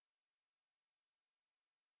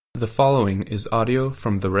The following is audio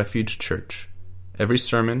from the Refuge Church. Every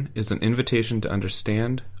sermon is an invitation to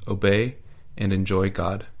understand, obey, and enjoy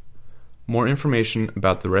God. More information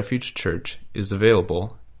about the Refuge Church is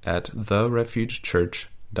available at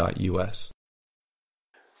therefugechurch.us.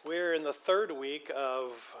 We're in the third week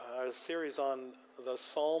of our series on the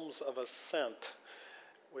Psalms of Ascent,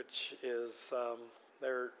 which is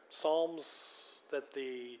they're psalms that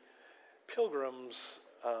the pilgrims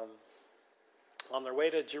on their way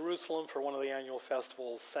to Jerusalem for one of the annual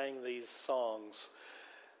festivals sang these songs,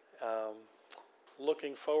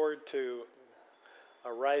 looking forward to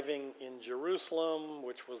arriving in Jerusalem,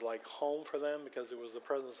 which was like home for them because it was the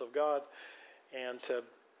presence of God, and to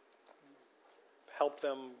help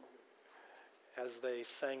them as they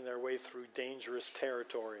sang their way through dangerous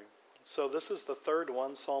territory. So this is the third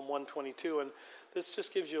one, Psalm 122, and this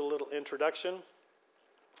just gives you a little introduction.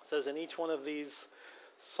 It says in each one of these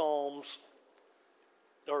psalms,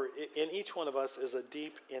 or in each one of us is a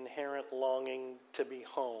deep inherent longing to be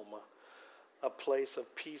home, a place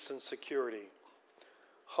of peace and security.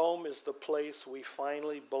 Home is the place we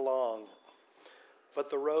finally belong,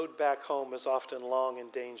 but the road back home is often long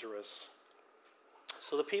and dangerous.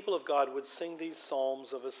 So the people of God would sing these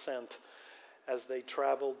psalms of ascent as they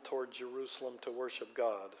traveled toward Jerusalem to worship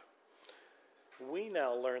God. We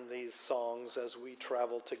now learn these songs as we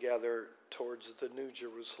travel together towards the New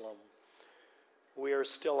Jerusalem. We are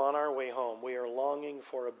still on our way home. We are longing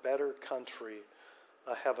for a better country,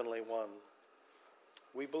 a heavenly one.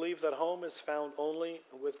 We believe that home is found only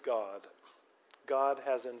with God. God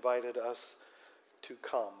has invited us to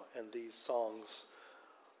come, and these songs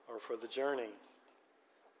are for the journey.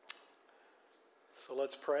 So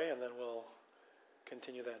let's pray, and then we'll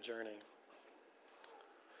continue that journey.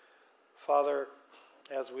 Father,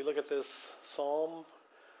 as we look at this Psalm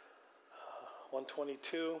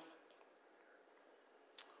 122,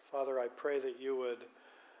 Father, I pray that you would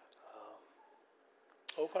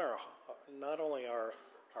open not only our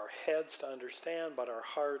heads to understand, but our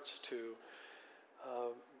hearts to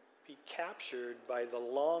be captured by the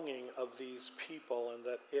longing of these people, and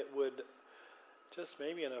that it would just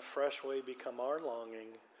maybe in a fresh way become our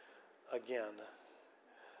longing again.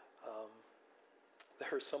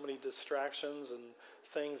 There are so many distractions and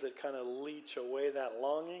things that kind of leech away that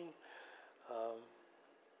longing.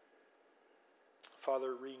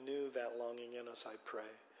 Father, renew that longing in us, I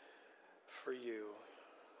pray, for you.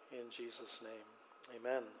 In Jesus' name,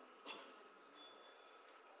 amen.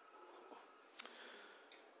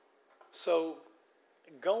 So,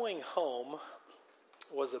 going home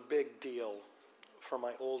was a big deal for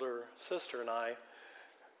my older sister and I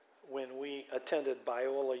when we attended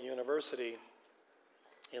Biola University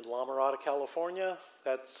in La Mirada, California.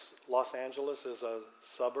 That's Los Angeles is a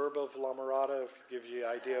suburb of La Mirada, if it gives you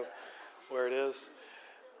an idea of where it is.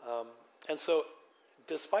 And so,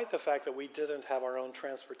 despite the fact that we didn't have our own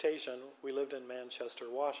transportation, we lived in Manchester,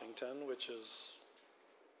 Washington, which is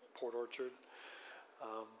Port Orchard.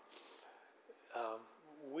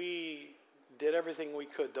 We did everything we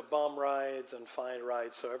could to bum rides and find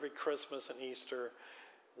rides. So every Christmas and Easter,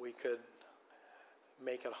 we could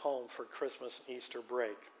make it home for Christmas and Easter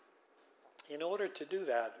break. In order to do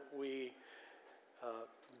that, we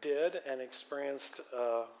did and experienced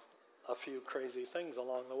a few crazy things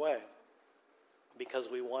along the way because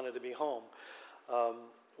we wanted to be home.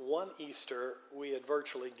 One Easter, we had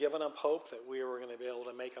virtually given up hope that we were going to be able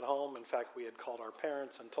to make it home. In fact, we had called our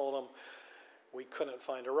parents and told them we couldn't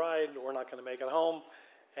find a ride, we're not going to make it home.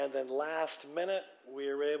 And then last minute,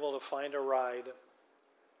 we were able to find a ride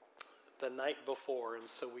the night before, and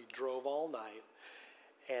so we drove all night.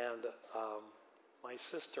 And my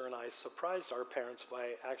sister and I surprised our parents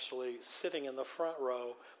by actually sitting in the front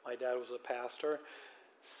row. My dad was a pastor,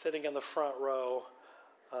 sitting in the front row.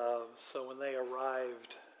 So when they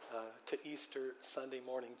arrived to Easter Sunday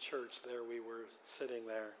morning church, there we were sitting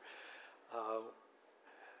there.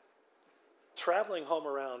 Traveling home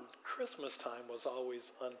around Christmas time was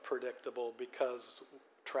always unpredictable because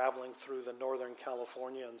traveling through the Northern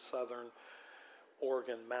California and Southern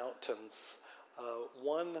Oregon mountains.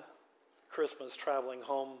 One Christmas traveling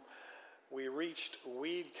home, we reached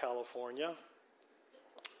Weed, California,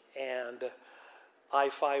 and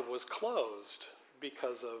I-5 was closed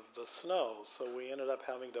because of the snow. So we ended up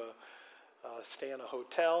having to stay in a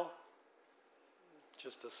hotel.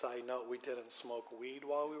 Just a side note, we didn't smoke weed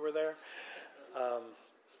while we were there,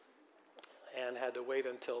 and had to wait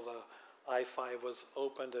until the I-5 was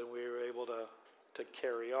opened and we were able to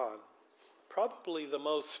carry on. Probably the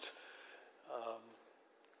most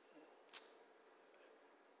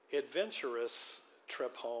adventurous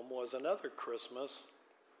trip home was another Christmas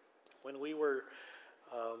when we were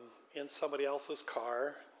in somebody else's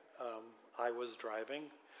car. I was driving,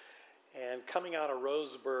 and coming out of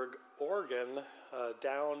Roseburg, Oregon,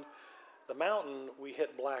 down the mountain, we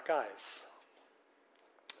hit black ice,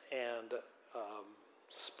 and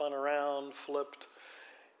spun around, flipped,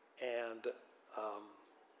 and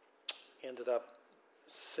ended up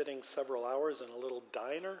sitting several hours in a little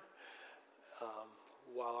diner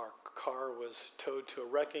while our car was towed to a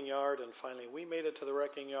wrecking yard, and finally we made it to the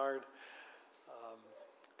wrecking yard.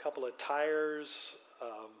 A couple of tires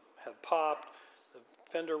had popped, the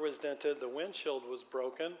fender was dented, the windshield was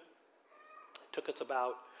broken. It took us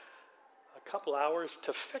about a couple hours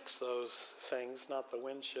to fix those things, not the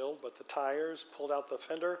windshield, but the tires, pulled out the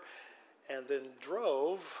fender, and then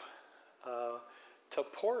drove to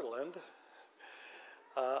Portland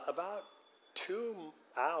about 2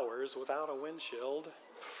 hours without a windshield,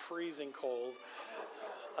 freezing cold,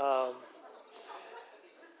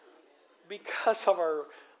 because of our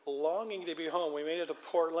longing to be home. We made it to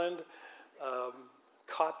Portland,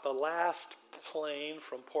 caught the last plane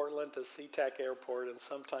from Portland to SeaTac Airport, and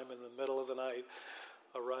sometime in the middle of the night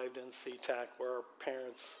arrived in SeaTac, where our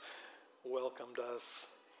parents welcomed us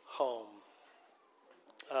home.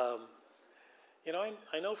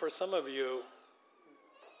 I know for some of you,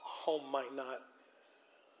 home might not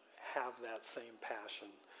have that same passion.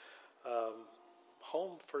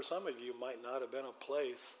 Home for some of you might not have been a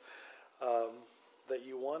place that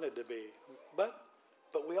you wanted to be.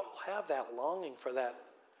 But we all have that longing for that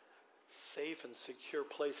safe and secure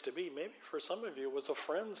place to be. Maybe for some of you it was a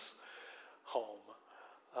friend's home.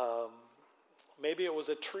 Maybe it was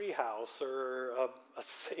a tree house or a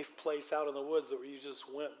safe place out in the woods that you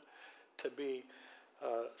just went to be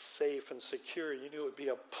safe and secure. You knew it would be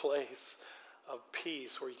a place of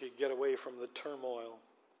peace where you could get away from the turmoil.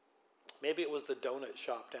 Maybe it was the donut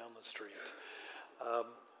shop down the street.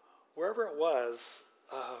 Wherever it was,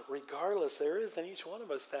 regardless, there is in each one of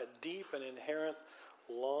us that deep and inherent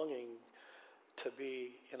longing to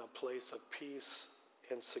be in a place of peace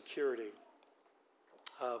and security.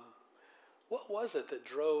 What was it that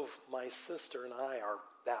drove my sister and I,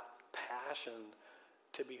 that passion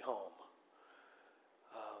to be home?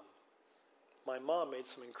 My mom made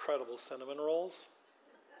some incredible cinnamon rolls.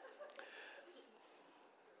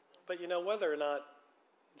 But whether or not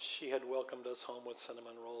she had welcomed us home with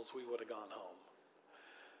cinnamon rolls, we would have gone home.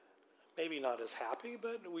 Maybe not as happy,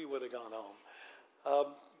 but we would have gone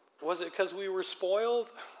home. Was it because we were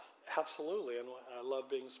spoiled? Absolutely, and I love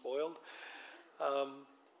being spoiled.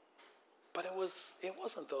 But it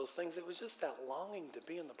wasn't those things. It was just that longing to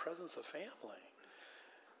be in the presence of family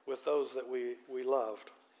with those that we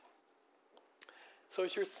loved. So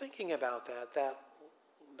as you're thinking about that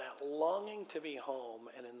longing to be home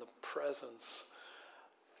and in the presence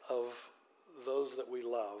of those that we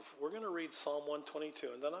love, we're going to read Psalm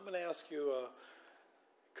 122, and then I'm going to ask you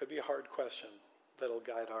could be a hard question that'll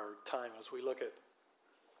guide our time as we look at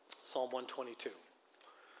Psalm 122.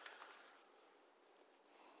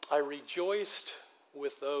 I rejoiced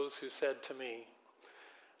with those who said to me,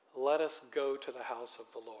 "Let us go to the house of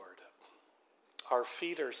the Lord." Our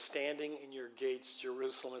feet are standing in your gates,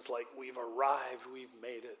 Jerusalem. It's like we've arrived, we've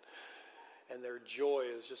made it. And their joy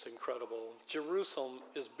is just incredible. Jerusalem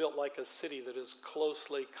is built like a city that is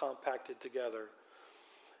closely compacted together.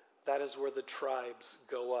 That is where the tribes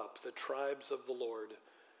go up, the tribes of the Lord,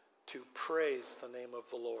 to praise the name of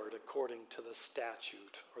the Lord according to the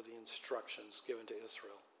statute or the instructions given to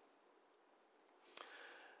Israel.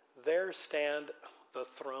 There stand the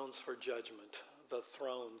thrones for judgment, the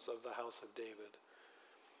thrones of the house of David.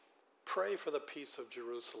 Pray for the peace of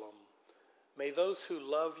Jerusalem. May those who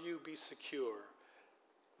love you be secure.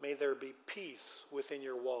 May there be peace within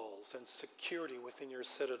your walls and security within your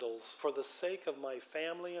citadels. For the sake of my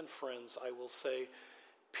family and friends, I will say,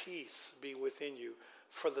 peace be within you.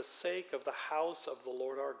 For the sake of the house of the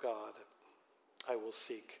Lord our God, I will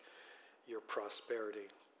seek your prosperity.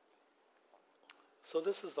 So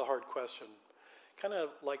this is the hard question. Kind of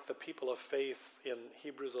like the people of faith in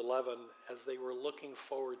Hebrews 11 as they were looking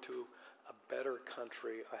forward to a better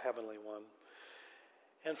country, a heavenly one.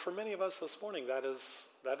 And for many of us this morning, that is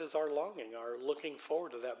our longing, our looking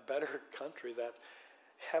forward to that better country, that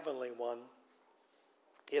heavenly one.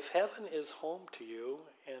 If heaven is home to you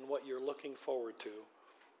and what you're looking forward to,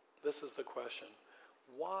 this is the question.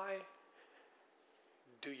 Why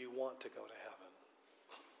do you want to go to heaven?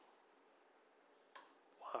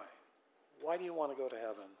 Why do you want to go to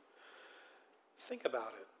heaven? Think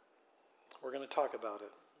about it. We're going to talk about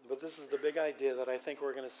it. But this is the big idea that I think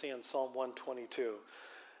we're going to see in Psalm 122.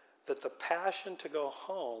 That the passion to go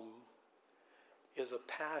home is a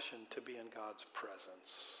passion to be in God's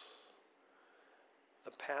presence.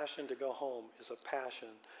 The passion to go home is a passion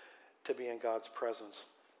to be in God's presence.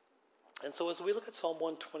 And so as we look at Psalm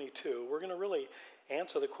 122, we're going to really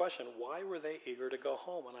answer the question, why were they eager to go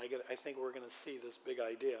home? And I think we're going to see this big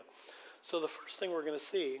idea. So the first thing we're going to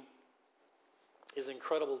see is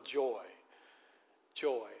incredible joy.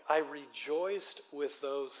 Joy. I rejoiced with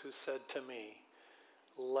those who said to me,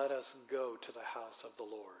 let us go to the house of the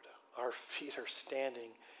Lord. Our feet are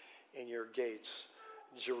standing in your gates,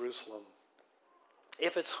 Jerusalem.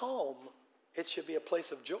 If it's home, it should be a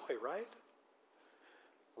place of joy, right?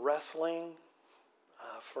 Wrestling.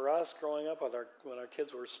 For us, growing up when our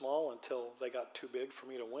kids were small until they got too big for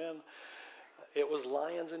me to win, it was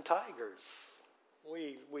lions and tigers.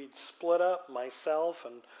 We'd split up, myself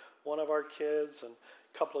and one of our kids and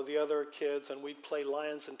a couple of the other kids, and we'd play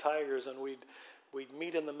lions and tigers, and we'd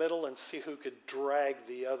meet in the middle and see who could drag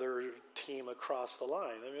the other team across the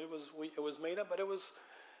line. I mean, it was made up, but it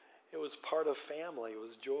was part of family. It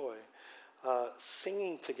was joy.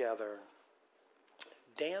 Singing together.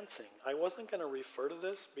 Dancing. I wasn't going to refer to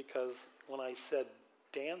this because when I said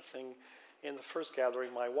dancing in the first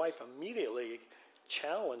gathering, my wife immediately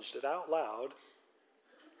challenged it out loud.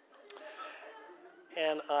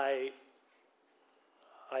 And I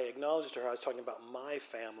acknowledged to her I was talking about my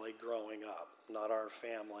family growing up, not our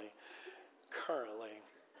family currently.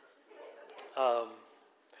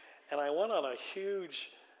 And I went on a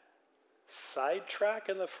huge sidetrack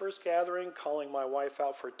in the first gathering, calling my wife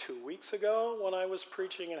out for 2 weeks ago when I was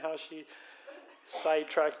preaching and how she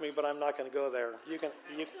sidetracked me, but I'm not going to go there.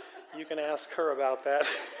 You can ask her about that.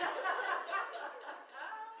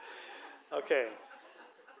 Okay.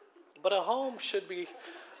 But a home should be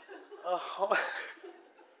a home.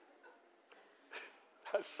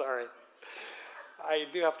 Sorry. I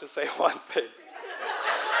do have to say one thing.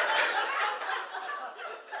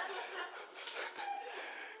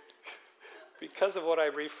 Because of what I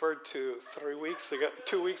referred to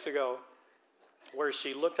 2 weeks ago, where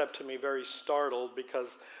she looked up to me very startled because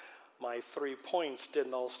my 3 points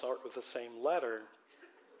didn't all start with the same letter.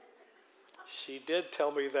 She did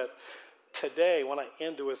tell me that today, when I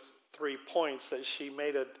ended with 3 points, that she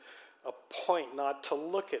made a point not to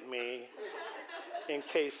look at me in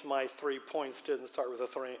case my 3 points didn't start with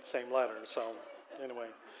the same letter. So, anyway,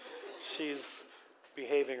 she's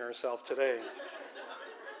behaving herself today.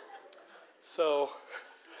 So,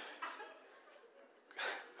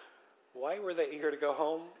 why were they eager to go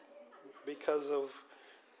home? Because of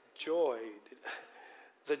joy.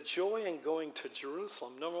 The joy in going to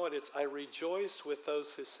Jerusalem. Number one, it's I rejoice with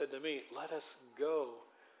those who said to me, let us go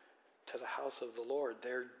to the house of the Lord.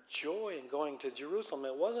 Their joy in going to Jerusalem,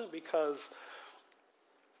 it wasn't because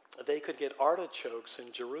they could get artichokes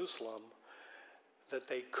in Jerusalem that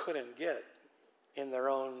they couldn't get in their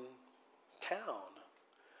own town.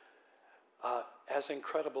 As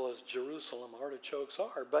incredible as Jerusalem artichokes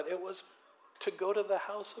are, but it was to go to the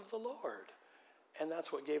house of the Lord. And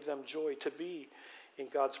that's what gave them joy, to be in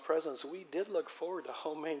God's presence. We did look forward to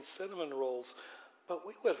homemade cinnamon rolls, but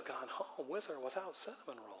we would have gone home with or without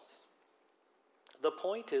cinnamon rolls. The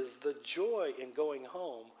point is the joy in going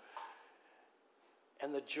home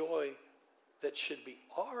and the joy that should be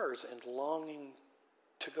ours and longing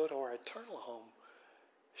to go to our eternal home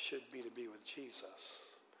should be to be with Jesus.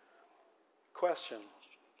 Question,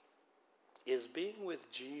 is being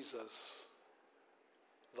with Jesus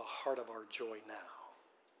the heart of our joy now?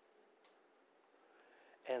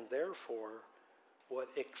 And therefore, what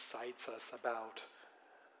excites us about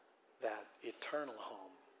that eternal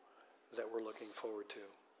home that we're looking forward to?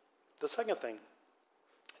 The second thing,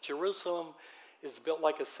 Jerusalem is built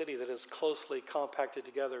like a city that is closely compacted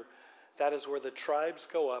together. That is where the tribes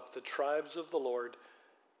go up, the tribes of the Lord,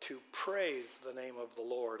 to praise the name of the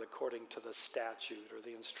Lord according to the statute or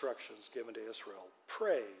the instructions given to Israel.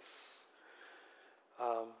 Praise.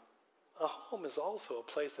 A home is also a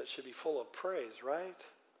place that should be full of praise, right?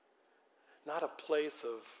 Not a place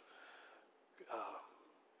of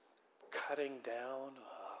cutting down,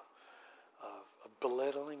 of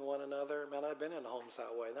belittling one another. Man, I've been in homes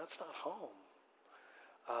that way. That's not home.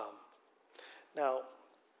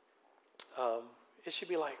 It should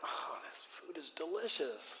be like, oh, this food is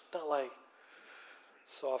delicious. Not like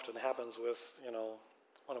so often happens with,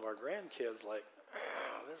 one of our grandkids, like,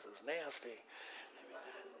 oh, this is nasty.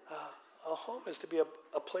 A home is to be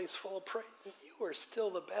a place full of praise. You are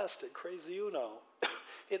still the best at Crazy Uno.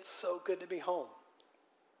 It's so good to be home.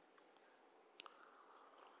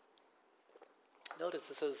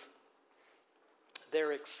 Notice it says,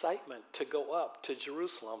 their excitement to go up to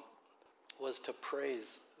Jerusalem was to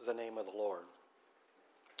praise the name of the Lord.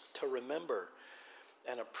 To remember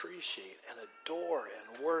and appreciate and adore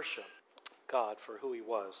and worship God for who he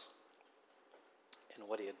was and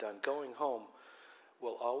what he had done. Going home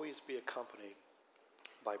will always be accompanied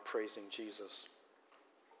by praising Jesus.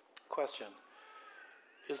 Question: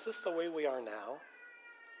 is this the way we are now?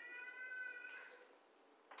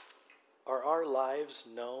 Are our lives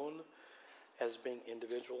known as being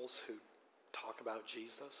individuals who talk about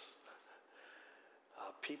Jesus?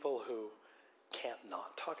 People who can't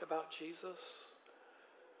not talk about Jesus?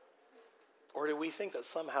 Or do we think that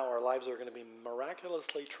somehow our lives are going to be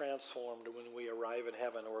miraculously transformed when we arrive in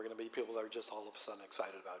heaven, and we're going to be people that are just all of a sudden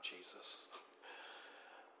excited about Jesus?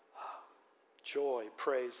 Joy,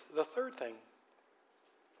 praise. The third thing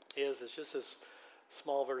is, it's just this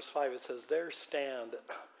small verse 5. It says, there stand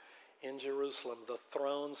in Jerusalem the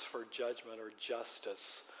thrones for judgment or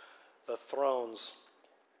justice, the thrones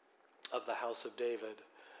of the house of David.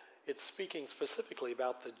 It's speaking specifically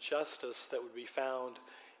about the justice that would be found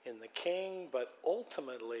in the king, but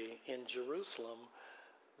ultimately in Jerusalem.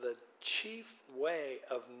 The chief way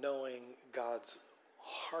of knowing God's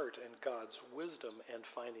heart and God's wisdom and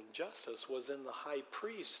finding justice was in the high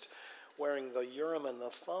priest wearing the Urim and the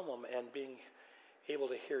Thummim and being able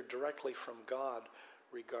to hear directly from God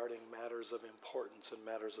regarding matters of importance and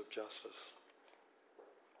matters of justice.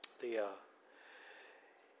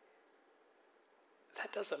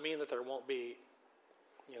 That doesn't mean that there won't be,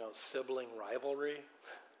 sibling rivalry,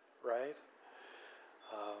 right?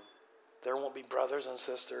 There won't be brothers and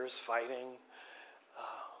sisters fighting.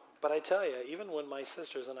 But I tell you, even when my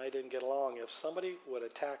sisters and I didn't get along, if somebody would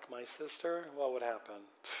attack my sister, what would happen?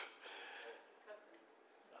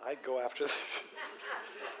 I'd go after them.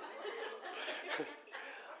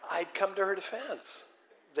 I'd come to her defense.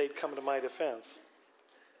 They'd come to my defense.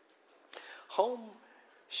 Home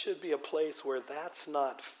should be a place where that's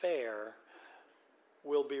not fair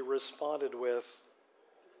will be responded with,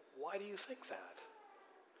 why do you think that?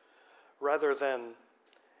 Rather than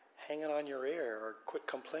hanging on your ear or quit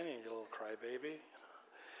complaining, you little crybaby.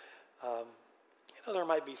 There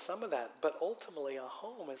might be some of that, but ultimately a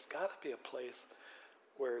home has got to be a place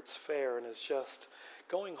where it's fair and it's just.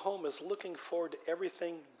 Going home is looking forward to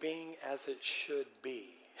everything being as it should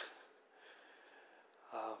be.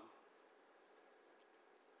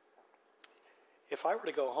 If I were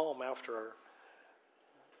to go home after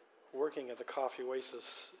working at the Coffee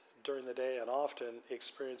Oasis during the day and often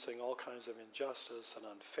experiencing all kinds of injustice and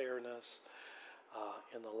unfairness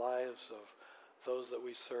in the lives of those that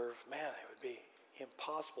we serve, man, it would be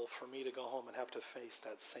impossible for me to go home and have to face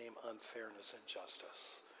that same unfairness and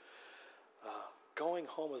justice. Going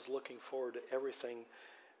home is looking forward to everything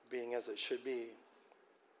being as it should be.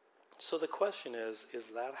 So the question is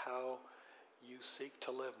that how you seek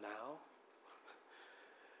to live now?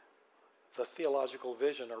 The theological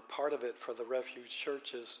vision, or part of it for the Refuge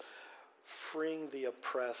Church, is freeing the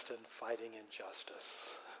oppressed and fighting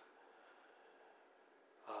injustice.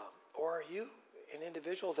 Or are you an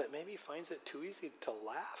individual that maybe finds it too easy to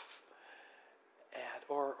laugh at,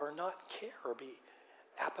 or not care, or be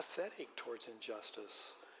apathetic towards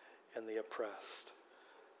injustice and the oppressed?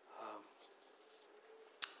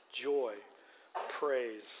 Joy,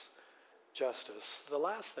 praise, justice. The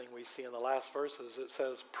last thing we see in the last verses, it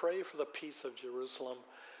says, pray for the peace of Jerusalem.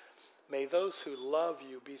 May those who love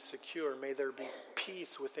you be secure. May there be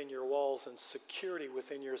peace within your walls and security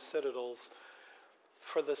within your citadels.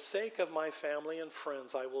 For the sake of my family and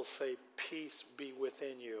friends, I will say, peace be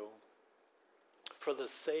within you. For the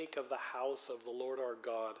sake of the house of the Lord our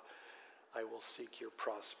God, I will seek your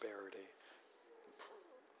prosperity.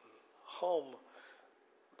 Home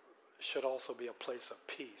should also be a place of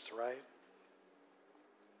peace, right?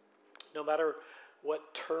 No matter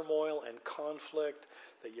what turmoil and conflict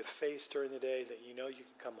that you face during the day, that you know you can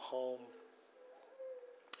come home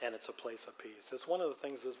and it's a place of peace. It's one of the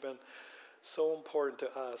things that's been so important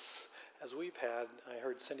to us as we've had, I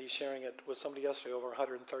heard Cindy sharing it with somebody yesterday, over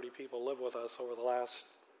 130 people live with us over the last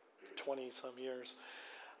 20-some years.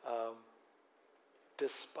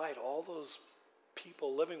 Despite all those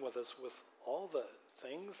people living with us with all the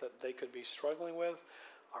things that they could be struggling with,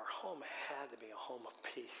 our home had to be a home of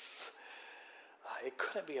peace. It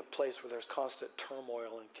couldn't be a place where there's constant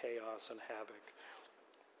turmoil and chaos and havoc.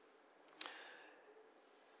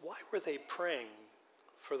 Why were they praying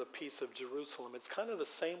for the peace of Jerusalem? It's kind of the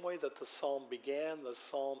same way that the psalm began, the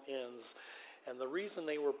psalm ends. And the reason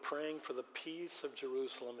they were praying for the peace of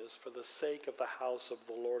Jerusalem is for the sake of the house of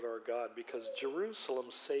the Lord our God, because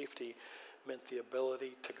Jerusalem's safety meant the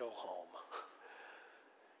ability to go home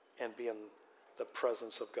and be in the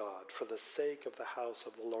presence of God. For the sake of the house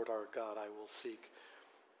of the Lord our God, I will seek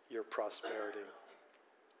your prosperity.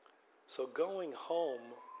 So going home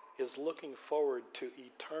is looking forward to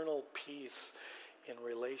eternal peace in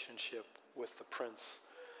relationship with the Prince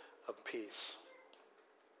of Peace.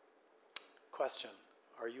 Question,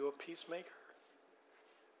 are you a peacemaker?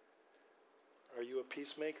 Are you a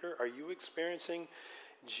peacemaker? Are you experiencing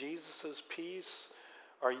Jesus' peace?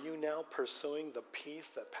 Are you now pursuing the peace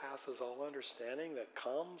that passes all understanding that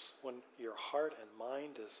comes when your heart and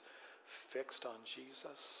mind is fixed on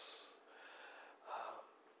Jesus?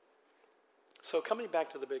 So coming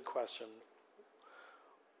back to the big question,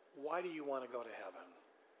 why do you want to go to heaven?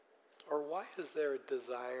 Or why is there a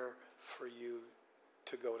desire for you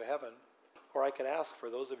to go to heaven? Or I could ask for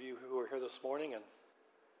those of you who are here this morning and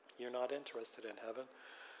you're not interested in heaven,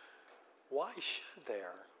 why should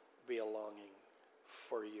there be a longing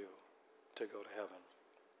for you to go to heaven?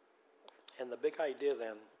 And the big idea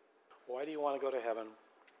then, why do you want to go to heaven?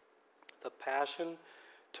 The passion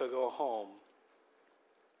to go home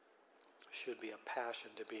should be a passion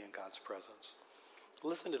to be in God's presence.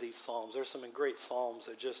 Listen to these Psalms. There's some great Psalms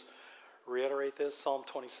that just reiterate this. Psalm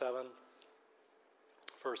 27,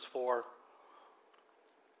 verse 4.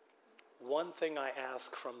 One thing I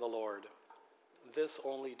ask from the Lord, this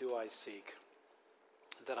only do I seek,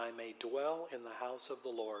 that I may dwell in the house of the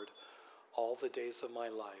Lord all the days of my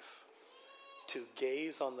life, to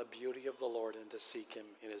gaze on the beauty of the Lord and to seek him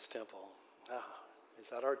in his temple. Is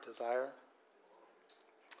that our desire?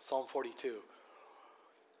 Psalm 42.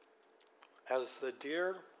 As the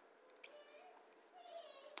deer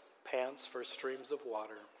pants for streams of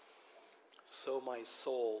water, so my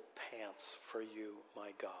soul pants for you, my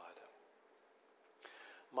God.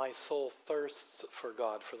 My soul thirsts for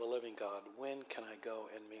God, for the living God. When can I go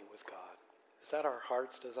and meet with God? Is that our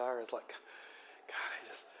heart's desire? It's like, God,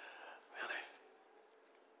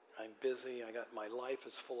 I'm busy. My life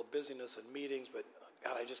is full of busyness and meetings, but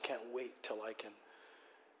God, I just can't wait till I can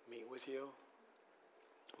meet with you.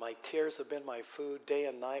 My tears have been my food day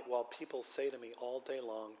and night while people say to me all day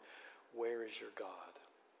long, where is your God?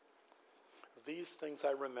 These things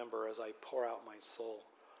I remember as I pour out my soul.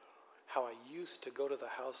 How I used to go to the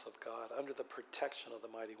house of God under the protection of the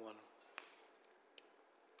Mighty One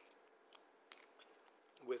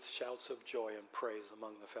with shouts of joy and praise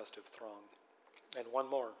among the festive throng. And one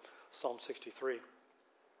more, Psalm 63.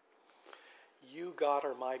 You, God,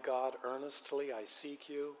 are my God. Earnestly I seek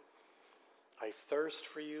you. I thirst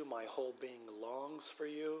for you. My whole being longs for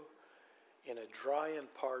you in a dry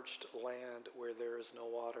and parched land where there is no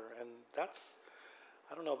water. And that's,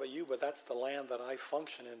 I don't know about you, but that's the land that I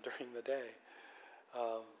function in during the day.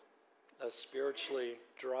 A spiritually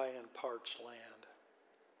dry and parched land.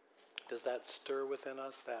 Does that stir within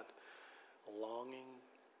us that longing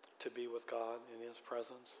to be with God in his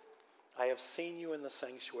presence? I have seen you in the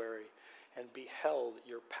sanctuary and beheld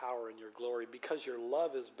your power and your glory. Because your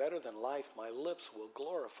love is better than life, my lips will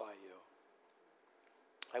glorify you.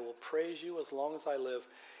 I will praise you as long as I live,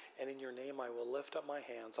 and in your name I will lift up my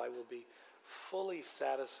hands. I will be fully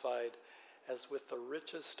satisfied as with the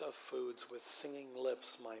richest of foods. With singing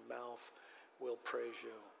lips my mouth will praise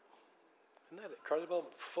you. Isn't that incredible?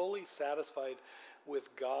 Fully satisfied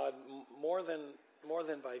with God more than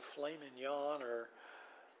by filet mignon or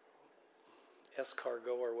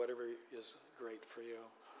escargot or whatever is great for you.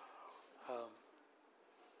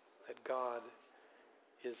 That God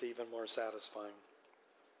is even more satisfying.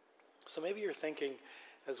 So maybe you're thinking,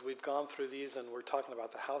 as we've gone through these and we're talking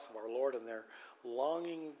about the house of our Lord and their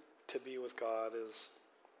longing to be with God is,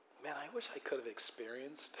 man, I wish I could have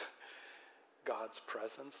experienced God's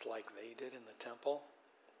presence like they did in the temple.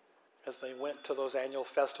 As they went to those annual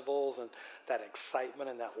festivals and that excitement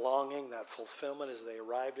and that longing, that fulfillment as they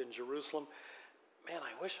arrived in Jerusalem. Man,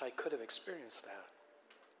 I wish I could have experienced that.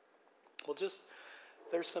 Well,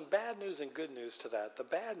 there's some bad news and good news to that. The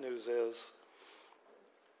bad news is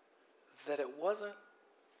that it wasn't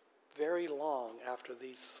very long after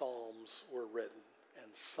these psalms were written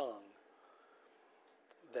and sung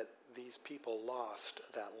that these people lost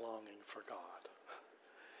that longing for God.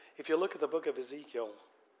 If you look at the book of Ezekiel,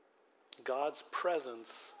 God's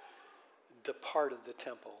presence departed the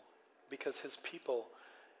temple because his people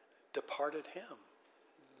departed him.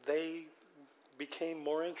 They became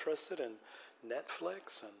more interested in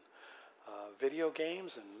Netflix and video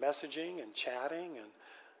games and messaging and chatting, and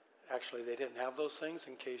actually they didn't have those things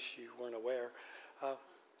in case you weren't aware.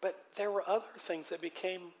 But there were other things that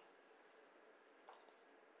became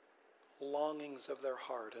longings of their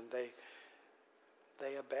heart, and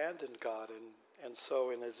they abandoned God. And so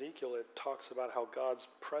in Ezekiel it talks about how God's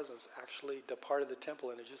presence actually departed the temple,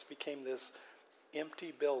 and it just became this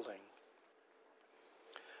empty building.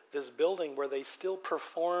 This building where they still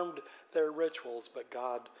performed their rituals, but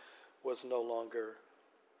God was no longer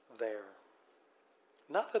there.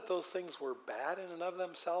 Not that those things were bad in and of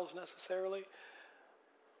themselves necessarily,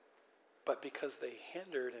 but because they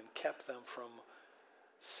hindered and kept them from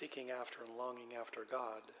seeking after and longing after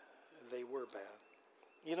God, they were bad.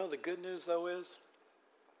 You know, the good news, though, is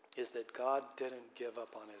that God didn't give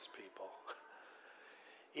up on his people.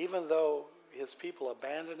 Even though his people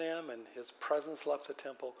abandoned him and his presence left the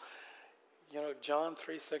temple, you know, John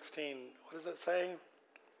 3:16, what does it say?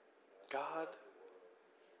 God,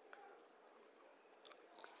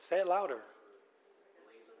 say it louder.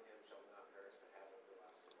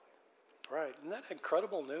 Right, isn't that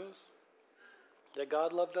incredible news? That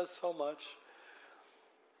God loved us so much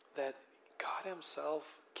that God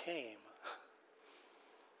himself came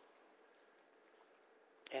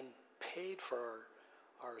and paid for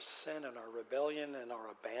our sin and our rebellion and our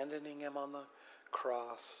abandoning him on the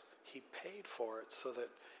cross. He paid for it so that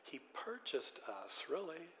he purchased us,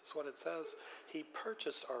 really, is what it says. He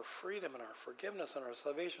purchased our freedom and our forgiveness and our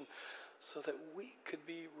salvation so that we could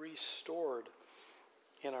be restored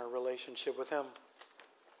in our relationship with him.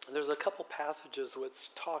 And there's a couple passages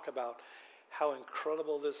which talk about how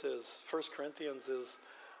incredible this is. 1 Corinthians is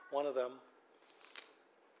one of them.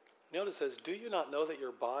 Notice it says, do you not know that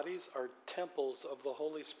your bodies are temples of the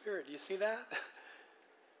Holy Spirit? Do you see that?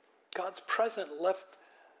 God's presence left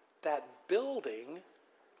that building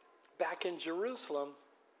back in Jerusalem.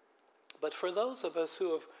 But for those of us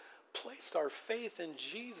who have placed our faith in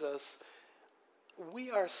Jesus,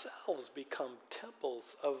 we ourselves become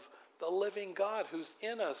temples of the living God who's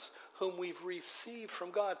in us, whom we've received from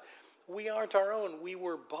God. We aren't our own. We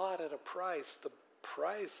were bought at a price, the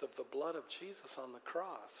price of the blood of Jesus on the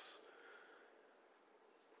cross.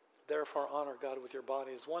 Therefore, honor God with your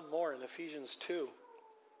bodies. One more in Ephesians 2.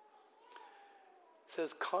 It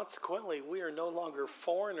says, consequently, we are no longer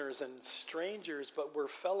foreigners and strangers, but we're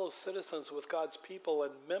fellow citizens with God's people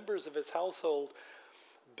and members of his household,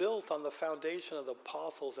 built on the foundation of the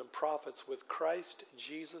apostles and prophets, with Christ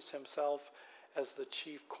Jesus himself as the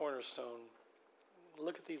chief cornerstone.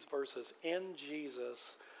 Look at these verses. In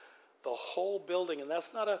Jesus, the whole building, and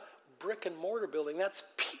that's not a brick and mortar building, that's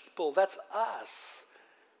people, that's us.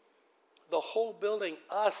 The whole building,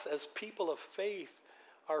 us as people of faith,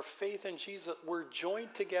 our faith in Jesus, we're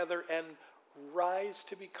joined together and rise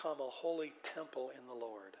to become a holy temple in the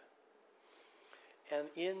Lord. And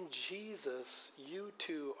in Jesus, you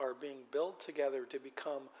two are being built together to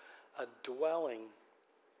become a dwelling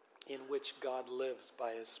in which God lives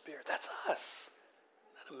by his Spirit. That's us.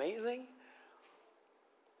 Isn't that amazing?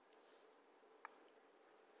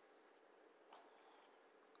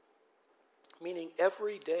 Meaning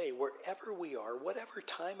every day, wherever we are, whatever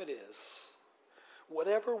time it is,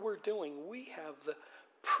 whatever we're doing, we have the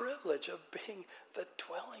privilege of being the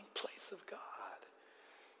dwelling place of God.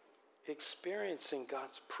 Experiencing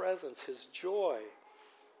God's presence, his joy,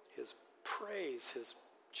 his praise, his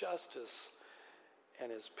justice,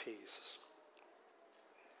 and his peace.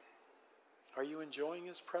 Are you enjoying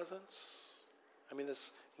his presence? I mean,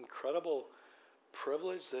 this incredible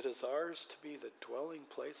privilege that is ours to be the dwelling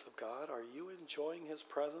place of God. Are you enjoying his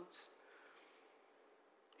presence?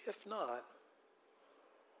 If not,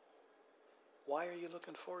 why are you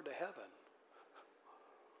looking forward to heaven?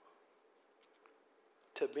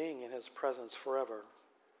 To being in his presence forever.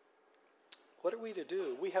 What are we to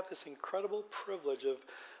do? We have this incredible privilege of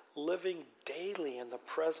living daily in the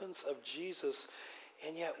presence of Jesus,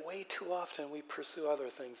 and yet way too often we pursue other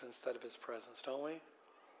things instead of his presence, don't we?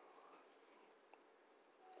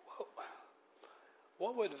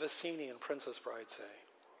 What would Vicini and Princess Bride say?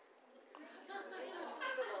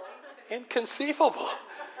 Inconceivable.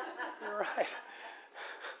 You're right.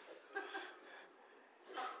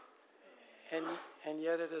 And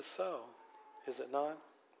yet it is so, is it not?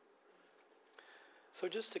 So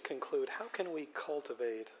just to conclude, how can we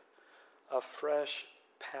cultivate a fresh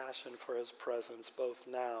passion for his presence both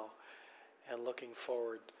now and looking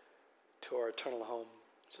forward to our eternal home?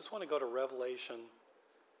 Just want to go to Revelation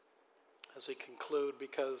as we conclude,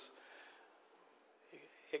 because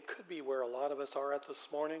it could be where a lot of us are at this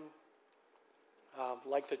morning,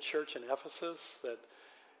 like the church in Ephesus that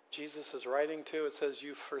Jesus is writing to. It says,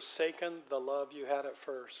 you've forsaken the love you had at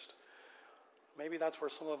first. Maybe that's where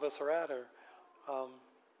some of us are at. Or,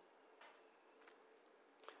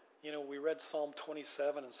 we read Psalm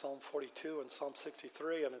 27 and Psalm 42 and Psalm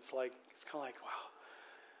 63, and it's kind of like, wow,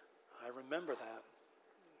 I remember that.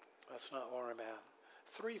 That's not where I'm at.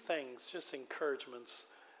 3 things, just encouragements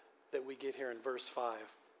that we get here in verse 5.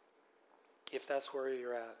 If that's where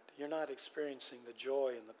you're at, you're not experiencing the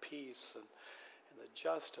joy and the peace and the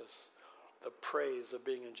justice, the praise of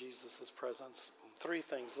being in Jesus' presence. 3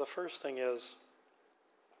 things. The first thing is,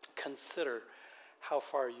 consider how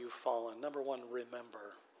far you've fallen. Number one,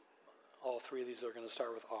 remember. All three of these are going to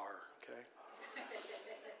start with R, okay?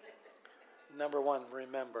 Number one,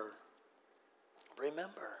 remember.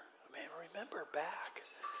 Remember. Remember back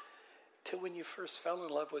to when you first fell in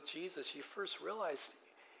love with Jesus. You first realized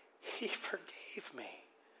he forgave me.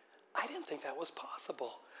 I didn't think that was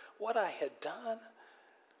possible. What I had done,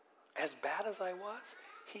 as bad as I was,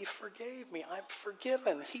 he forgave me. I'm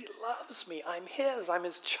forgiven. He loves me. I'm his. I'm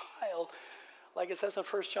his child. Like it says in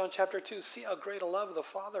 1 John chapter 2, see how great a love the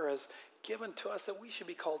Father has given to us that we should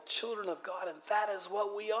be called children of God, and that is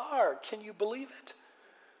what we are. Can you believe it?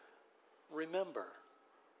 Remember.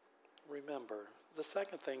 Remember. The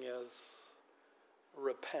second thing is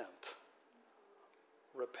repent.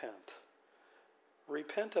 Repent.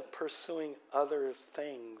 Repent of pursuing other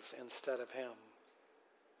things instead of him,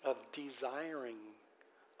 of desiring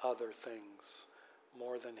other things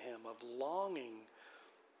more than him, of longing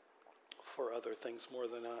for other things more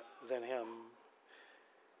than him.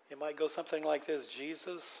 It might go something like this: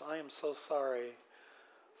 Jesus, I am so sorry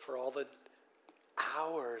for all the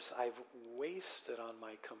hours I've wasted on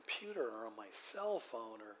my computer or on my cell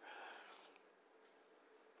phone. Or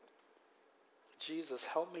Jesus,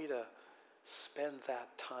 help me to spend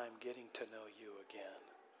that time getting to know you again,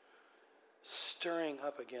 stirring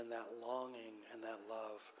up again that longing and that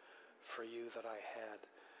love for you that I had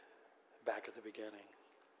back at the beginning.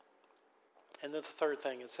 And then the third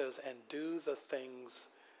thing, it says, and do the things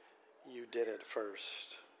you did at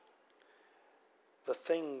first. The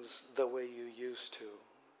things the way you used to.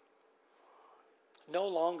 No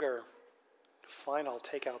longer, fine, I'll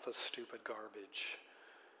take out the stupid garbage.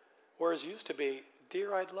 Whereas used to be,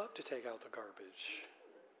 dear, I'd love to take out the garbage.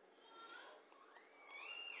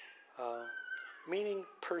 Meaning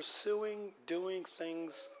pursuing, doing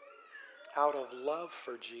things out of love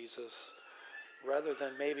for Jesus rather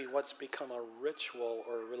than maybe what's become a ritual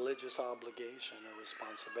or a religious obligation or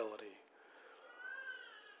responsibility.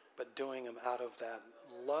 But doing them out of that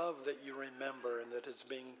love that you remember and that is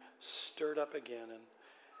being stirred up again,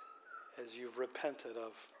 and as you've repented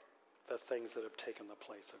of the things that have taken the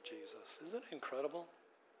place of Jesus. Isn't it incredible?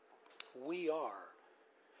 We are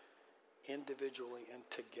individually and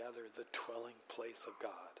together the dwelling place of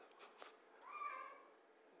God.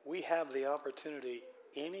 We have the opportunity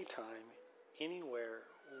anytime, anywhere,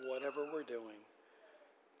 whatever we're doing,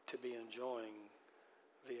 to be enjoying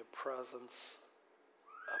the presence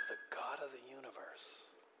of the God of the universe.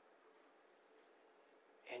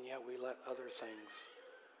 And yet we let other things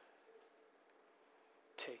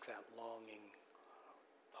take that longing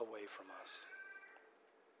away from us.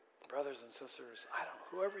 Brothers and sisters,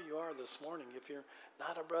 whoever you are this morning, if you're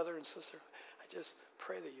not a brother and sister, I just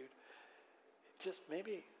pray that you'd just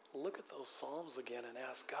maybe look at those Psalms again and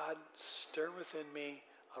ask God, stir within me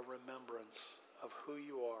a remembrance of who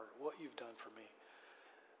you are, what you've done for me,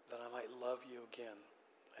 that I might love you again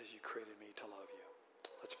as you created me to love you.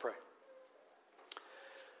 Let's pray.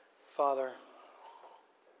 Father,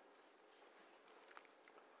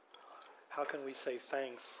 how can we say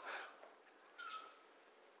thanks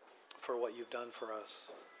for what you've done for us?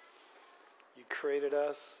 You created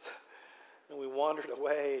us, and we wandered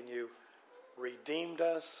away, and you redeemed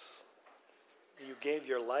us. You gave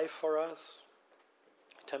your life for us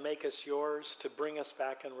to make us yours, to bring us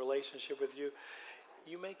back in relationship with you.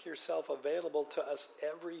 You make yourself available to us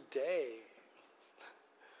every day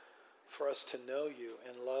for us to know you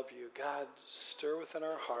and love you. God, stir within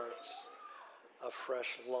our hearts a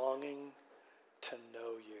fresh longing to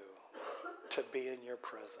know you, to be in your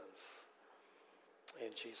presence. In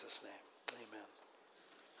Jesus' name, amen.